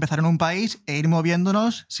idea es empezar en un país e ir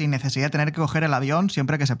moviéndonos sin necesidad de tener que coger el avión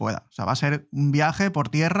siempre que se pueda. O sea, va a ser un viaje por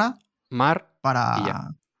tierra Mar y ya.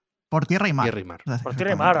 para... Por tierra y mar. Tierra y mar. Es decir, Por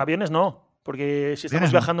tierra y mar, exactamente. aviones no. Porque si estamos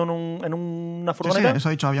Aviones no. viajando en una Sí, sí, furgoneta. eso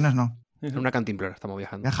he dicho, aviones no. En una cantimplora estamos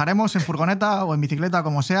viajando. Viajaremos en furgoneta o en bicicleta,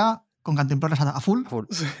 como sea, con cantimploras a full. A full.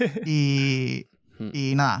 Y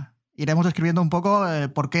nada, iremos describiendo un poco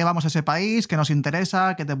por qué vamos a ese país, qué nos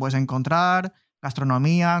interesa, qué te puedes encontrar,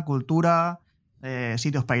 gastronomía, cultura,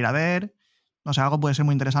 sitios para ir a ver. No sé, algo puede ser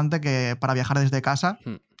muy interesante que para viajar desde casa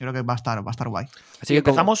creo que va a estar guay. Así Y que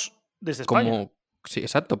empezamos desde España. Sí,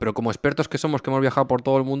 exacto, pero como expertos que somos, que hemos viajado por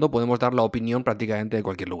todo el mundo, podemos dar la opinión prácticamente de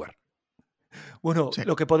cualquier lugar. Bueno, Sí.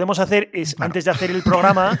 lo que podemos hacer es, Claro. antes de hacer el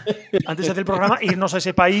programa, irnos a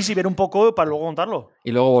ese país y ver un poco para luego contarlo.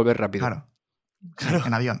 Y luego volver rápido. Claro. Sí,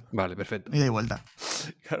 en avión, Vale, perfecto. ida y vuelta.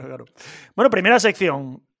 Claro. Bueno, primera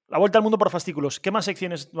sección. La vuelta al mundo por fascículos. ¿Qué más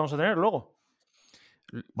secciones vamos a tener luego?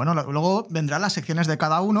 Bueno, luego vendrán las secciones de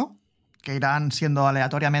cada uno, que irán siendo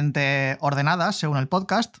aleatoriamente ordenadas según el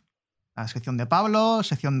podcast. La sección de Pablo,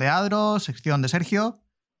 sección de Adro, sección de Sergio,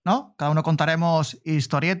 ¿no? Cada uno contaremos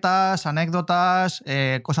historietas, anécdotas,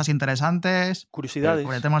 cosas interesantes, Curiosidades.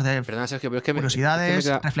 sobre temas de Perdona, Sergio, pero es que curiosidades,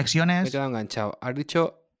 me he reflexiones, quedado enganchado. Has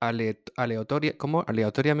dicho ¿cómo?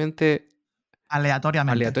 Aleatoriamente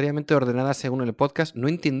ordenadas según el podcast. No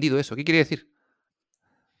he entendido eso. ¿Qué quiere decir?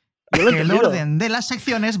 Yo lo he Que el entendido. orden de las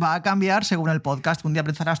secciones va a cambiar según el podcast. Un día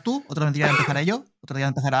empezarás tú, otro día empezaré yo, otro día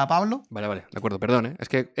empezará Pablo. Vale, de acuerdo, perdón, ¿eh? Es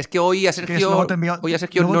que hoy a Si quieres, Sergio, luego te envío, no lo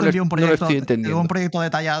estoy un entendiendo. entendiendo. Un proyecto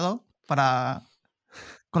detallado para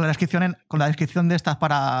con la descripción de estas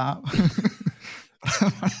para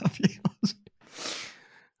ciegos.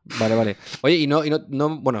 Vale. Oye, y no,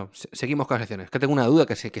 bueno, seguimos con las secciones. Que tengo una duda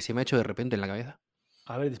que se me ha hecho de repente en la cabeza.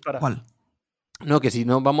 A ver, dispara. ¿Cuál? No, que si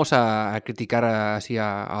no vamos a criticar así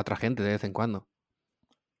a otra gente de vez en cuando.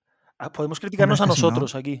 Podemos criticarnos a Hombre, es que si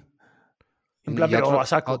nosotros aquí. En plan, Y pero a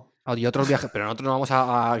saco. y otros viajeros, pero nosotros no vamos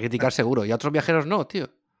a criticar seguro. Y a otros viajeros no, tío.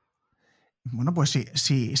 Bueno, pues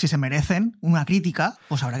si se merecen una crítica,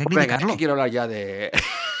 pues habrá que Venga, es criticarlo. que quiero hablar ya de...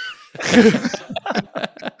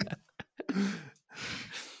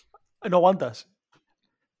 No aguantas.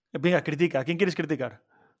 Venga, critica. ¿A quién quieres criticar?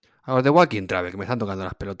 A los de Walking Travel, que me están tocando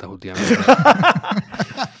las pelotas últimamente.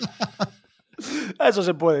 Eso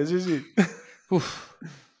se puede, sí. Uf.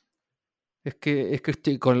 Es que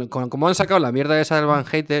estoy como han sacado la mierda esa del Van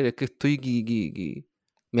Hater, es que estoy...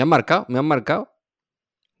 Me han marcado.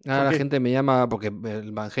 Ahora la gente me llama, porque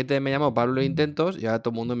el Van Hater me llama Pablo Intentos y ahora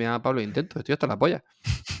todo el mundo me llama Pablo Intentos. Estoy hasta la polla.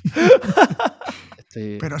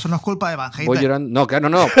 Pero eso no es culpa de Van Hater. Voy llorando. No,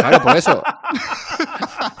 claro, por eso.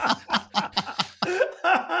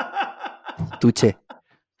 Tuche.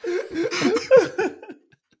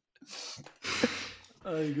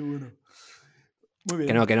 Ay, qué bueno. Muy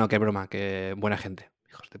bien. Que broma, que buena gente.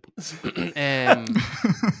 Hijos de puta.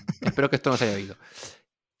 Espero que esto no se haya oído.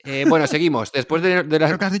 Bueno, seguimos. Después de las...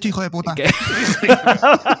 Creo que has dicho hijo de puta. Que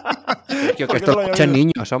esto lo escuchan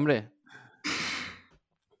niños, hombre.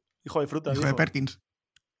 Hijo de fruta. Hijo de Perkins.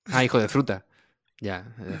 Ah, hijo de fruta.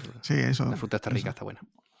 Ya. Sí, eso. La fruta está rica, está buena.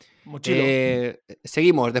 Mochilo.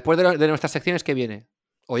 Seguimos. Después de nuestras secciones, ¿qué viene?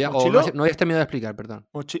 O no hayas terminado de explicar, perdón.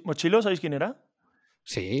 ¿Mochilo? ¿Sabéis quién era?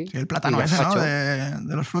 Sí. Sí, el plátano Y ese, ¿no? gazpacho.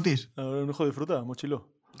 De los frutis. Un hijo de fruta, mochilo.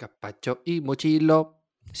 Gazpacho y mochilo.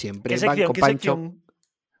 Siempre ¿Qué van sección? con ¿Qué Pancho. sección?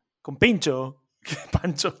 Con pincho. ¿Qué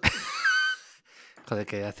Pancho? Joder,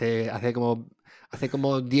 que hace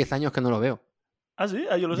como 10 años que no lo veo. Ah, sí,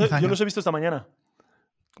 yo 10 los años. he visto esta mañana.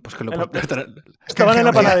 Pues que lo En la- puedo estar- Estaban en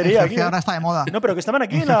la panadería aquí. Que ahora está de moda. No, pero que estaban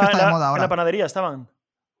aquí En en Jerez la, está de moda en ahora. la panadería, estaban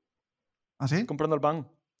 ¿Ah, sí? comprando el pan.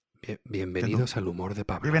 Bienvenidos al humor de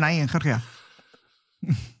Pablo. Viven ahí, en Georgia.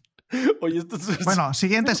 Oye, esto es... Bueno,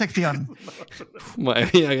 siguiente sección. Madre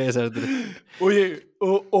mía, qué desastre. Oye,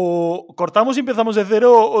 o cortamos y empezamos de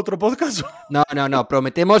cero otro podcast. No.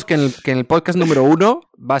 Prometemos que en el podcast número 1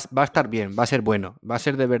 va a estar bien, va a ser bueno. Va a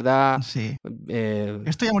ser de verdad. Sí. eh,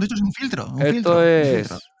 Esto ya hemos dicho es un filtro. Un esto filtro, un es.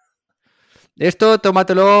 filtro. Esto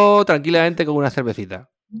tómatelo tranquilamente con una cervecita.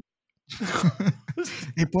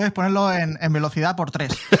 Y puedes ponerlo en velocidad por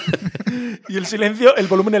 3. Y el silencio, el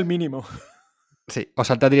volumen el mínimo. Sí, o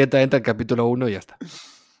salta directamente al capítulo 1 y ya está.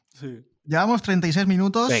 Sí. Llevamos 36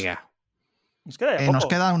 minutos. Venga. Nos queda ya Nos poco.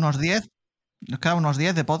 quedan unos 10. Nos quedan unos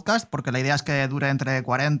 10 de podcast, porque la idea es que dure entre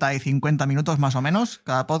 40 y 50 minutos más o menos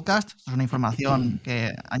cada podcast. Esto es una información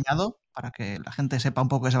que añado para que la gente sepa un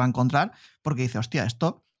poco qué se va a encontrar, porque dice, hostia,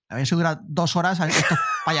 esto, a ver si dura 2 horas estos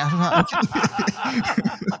payasos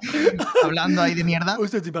hablando ahí de mierda.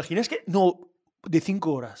 Hostia, ¿te imaginas que? No, de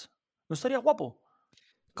 5 horas. ¿No estaría guapo?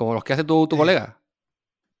 Como los que hace tu colega.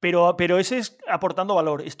 Pero ese es aportando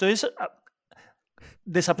valor. Esto es Estoy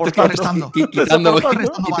desaportando. restando. Quitando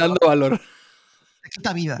Desaportando. valor. Te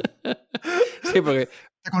quita vida, Sí, porque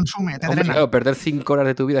te consume, te hombre, drena. claro, perder 5 horas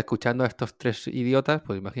de tu vida escuchando a estos 3 idiotas,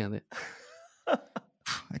 pues imagínate.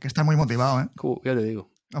 Hay que estar muy motivado, ¿eh? Ya te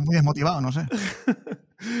digo. O muy desmotivado, no sé.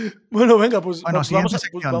 Bueno, venga, pues Bueno, vamos, siguiente pues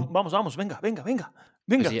sección. vamos, venga.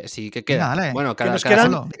 Pues sí, que queda. Venga, dale. Bueno, Que cada, nos cada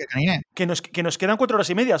quedan- Solo, que canine. Que nos quedan 4 horas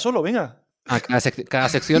y media solo, venga. cada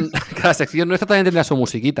sección nuestra también tendrá su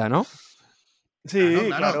musiquita, ¿no? Sí,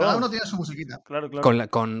 Claro, cada uno tiene su musiquita. Claro.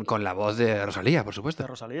 Con la voz de Rosalía, por De supuesto.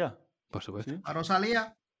 Rosalía. Por supuesto. Sí. A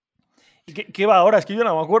Rosalía. ¿Y qué va ahora? Es que yo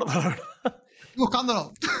no me acuerdo, la verdad. Estoy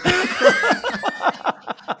buscándolo.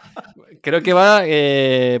 Creo que va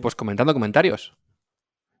pues comentando comentarios.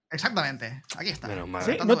 Exactamente. Aquí está. Menos mal. ¿Sí?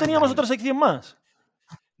 Comentando ¿No teníamos comentarios. otra sección más?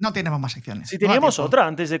 No tenemos más secciones. Si No da teníamos tiempo. otra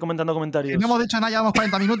antes de comentando Si comentarios. no hemos dicho nada, llevamos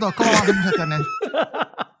 40 minutos. ¿Cómo vamos a hacer secciones?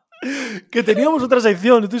 Que teníamos otra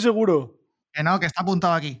sección, estoy seguro. Que no, que está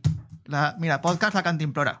apuntado aquí. Mira, podcast La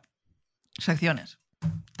Cantimplora. Secciones.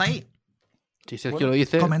 Está ahí. Si Sergio Bueno, lo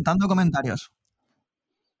dice, Comentando comentarios.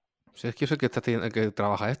 Sergio es el que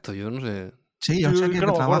trabaja esto, yo no sé. Sí, yo Sí, sé es que, que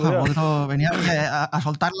no me trabaja. acuerdo ya. Vosotros venía a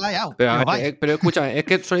soltarla y au. Pero, Pero vais. pero escúchame, es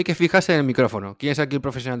que solo hay que fijarse en el micrófono. ¿Quién es aquí el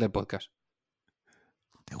profesional del podcast?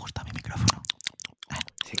 ¿Te gusta mi micrófono?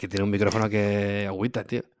 Sí, que tiene un micrófono que agüita,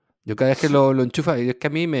 tío. Yo cada vez que lo enchufa, y es que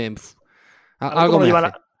a mí me. A ver, Algo cómo lo me llevan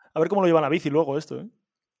hace. a ver cómo lo llevan a bici luego esto, ¿eh?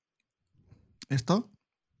 ¿Esto?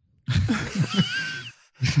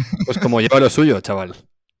 Pues como lleva lo suyo, chaval.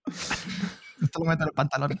 Esto lo meto en el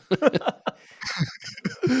pantalón.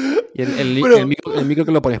 Y el Bueno. micro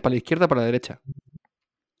que lo pones para la izquierda o para la derecha.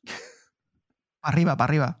 Para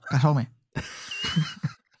arriba. Casome.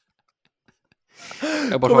 Por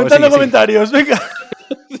favor, Comentando sigue. comentarios, venga.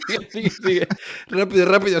 Sigue.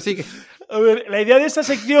 Rápido, sigue. A ver, la idea de esta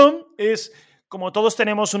sección es, como todos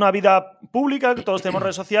tenemos una vida pública, todos tenemos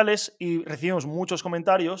redes sociales y recibimos muchos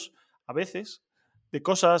comentarios, a veces, de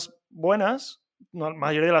cosas buenas, la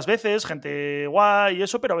mayoría de las veces, gente guay y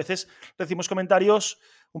eso, pero a veces recibimos comentarios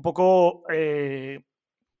un poco...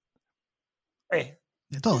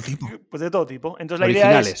 De todo tipo. pues de todo tipo. Entonces la idea es...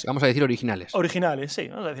 Originales, vamos a decir originales. Originales, sí,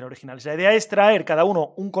 vamos a decir originales. La idea es traer cada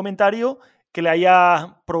uno un comentario que le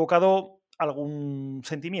haya provocado algún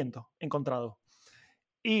sentimiento encontrado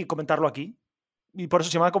y comentarlo aquí. Y por eso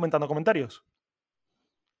se llama Comentando Comentarios.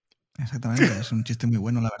 Exactamente. Es un chiste muy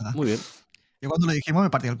bueno, la verdad. Muy bien. Yo cuando lo dijimos me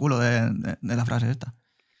partí el culo de la frase esta.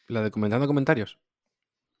 La de comentando comentarios.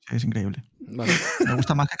 Sí, es increíble. Vale. Me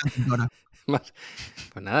gusta más que Cantimplora. Más.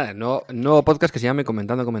 Pues nada, nuevo podcast que se llame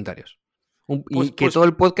Comentando Comentarios. Y que Pues- todo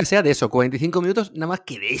el podcast sea de eso, 45 minutos nada más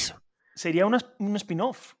que de eso. Sería un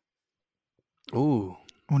spin-off.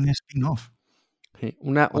 Un spin-off. Sí,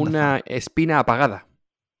 una espina apagada.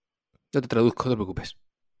 Yo te traduzco, no te preocupes.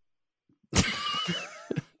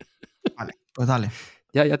 Vale, pues dale.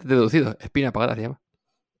 Ya te he traducido. Espina apagada se llama.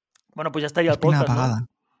 Bueno, pues ya estaría el Espina podcast, apagada. ¿no?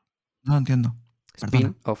 No lo entiendo. Perdona.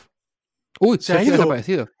 Spin-off. Uy, Se ha Sergio ha ido.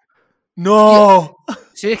 desaparecido. ¡No!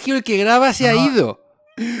 Sergio, el que graba, se ha No. ido.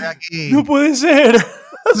 Estoy aquí. ¡No puede ser!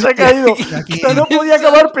 Se ha caído. Estoy aquí. O sea, no podía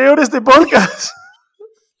acabar peor este podcast.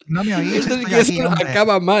 No me oís. Esto, Estoy que aquí, eso hombre.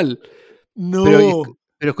 acaba mal. No.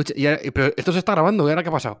 Pero escucha, pero esto se está grabando. ¿Y ahora qué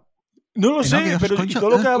ha pasado? No lo Que no, sé, que yo os pero ¿y escucho, todo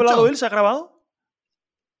yo lo que ha os hablado escucho. él se ha grabado?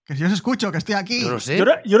 Que si os escucho, que estoy aquí. No lo sé.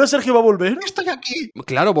 ¿Y ahora Sergio va a volver? Estoy aquí.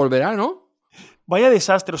 Claro, volverá, ¿no? Vaya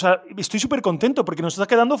desastre. O sea, estoy súper contento porque nos está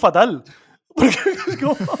quedando fatal. Porque es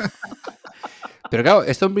como... Pero claro,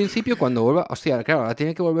 esto en principio cuando vuelva... Hostia, claro, ahora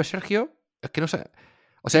tiene que volver Sergio. Es que no sé...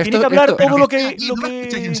 O sea, Tiene que hablar todo lo que... no me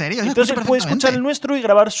escucháis en serio, yo Entonces escucho él puede escuchar perfectamente. el nuestro y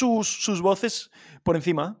grabar sus voces por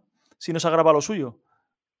encima, si nos ha grabado lo suyo.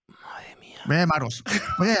 Madre mía. Voy a llamaros.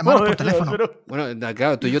 Voy a llamaros por Joder, teléfono. Bueno,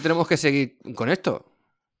 claro, tú y yo tenemos que seguir con esto.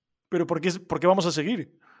 Pero ¿por qué vamos a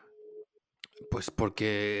seguir? Pues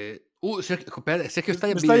porque... Sergio, espera, Sergio está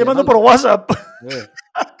Me está llamando por WhatsApp.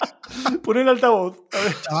 Pon el altavoz. A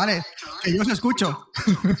ver. Chavales, que yo os escucho.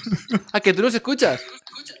 Ah, que tú nos escuchas.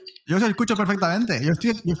 Yo os escucho perfectamente. Yo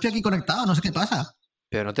estoy aquí conectado, no sé qué pasa.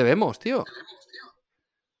 Pero no te vemos, tío.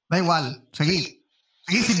 Da igual, seguid.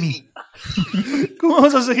 Seguid sin mí. ¿Cómo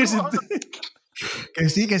vamos a seguir sin ti? Que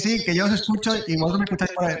sí, que yo os escucho y vosotros me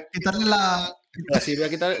escucháis por ahí. Quitarle la... Así voy a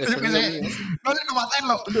quitar el Yo qué sonido sé. mío. No sé cómo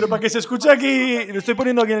hacerlo. Pero para que se escuche aquí, lo estoy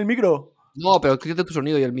poniendo aquí en el micro. No, pero quita tu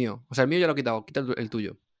sonido y el mío. O sea, el mío ya lo he quitado. Quita el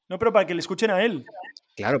tuyo. No, pero para que le escuchen a él.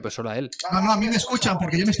 Claro, pero solo a él. No, a mí me escuchan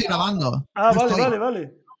porque yo me estoy grabando. Ah, Yo vale, estoy.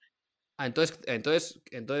 vale. Ah, entonces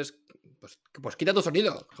pues quita tu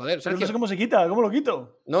sonido. Joder, Pero no Sergio. sé cómo se quita, ¿cómo lo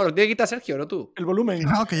quito? No, lo tiene que quitar Sergio, no tú. El volumen. Que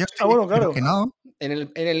no, que yo estoy. Ah, bueno, claro. Pero que no.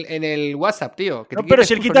 En el WhatsApp, tío. Que No, te pero quites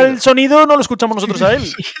si él tu quita el sonido, no lo escuchamos nosotros a él.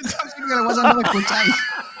 Si en el WhatsApp no me escucháis.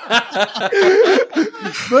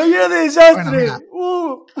 ¡Vaya desastre!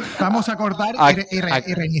 Bueno, Vamos a cortar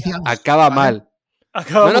y reiniciamos. Acaba ¿vale? mal.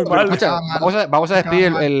 Acaba No, muy pero mal. escucha, Acaba mal. vamos a despedir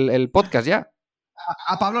Acaba mal. el podcast ya.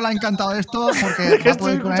 A Pablo le ha encantado esto porque Es que va a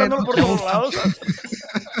estoy poder poner escuchándolo por lo que todos gusta. lados.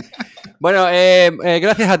 Bueno,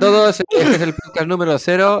 gracias a todos. Este es el podcast número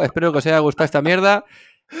 0. Espero que os haya gustado esta mierda.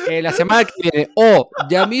 La semana que viene o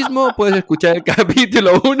ya mismo puedes escuchar el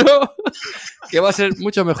capítulo 1, que va a ser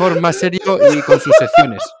mucho mejor, más serio y con sus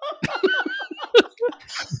secciones.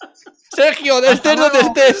 Sergio, estés donde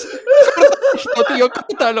estés. Esto, tío,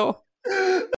 córtalo.